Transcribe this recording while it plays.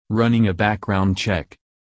Running a background check.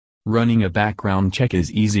 Running a background check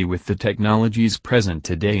is easy with the technologies present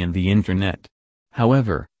today and the internet.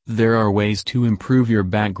 However, there are ways to improve your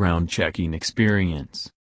background checking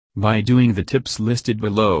experience. By doing the tips listed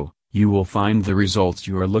below, you will find the results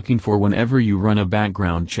you are looking for whenever you run a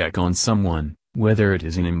background check on someone, whether it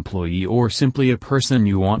is an employee or simply a person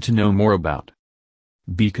you want to know more about.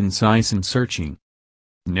 Be concise in searching.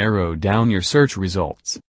 Narrow down your search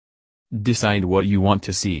results. Decide what you want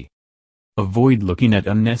to see. Avoid looking at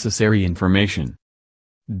unnecessary information.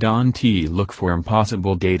 Don't look for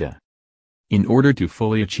impossible data. In order to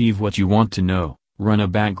fully achieve what you want to know, run a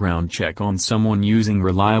background check on someone using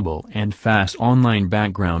reliable and fast online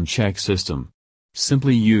background check system.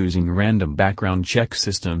 Simply using random background check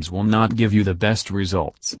systems will not give you the best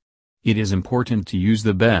results. It is important to use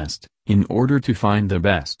the best, in order to find the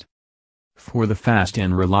best. For the fast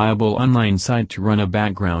and reliable online site to run a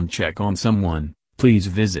background check on someone, please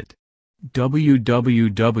visit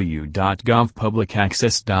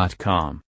www.govpublicaccess.com.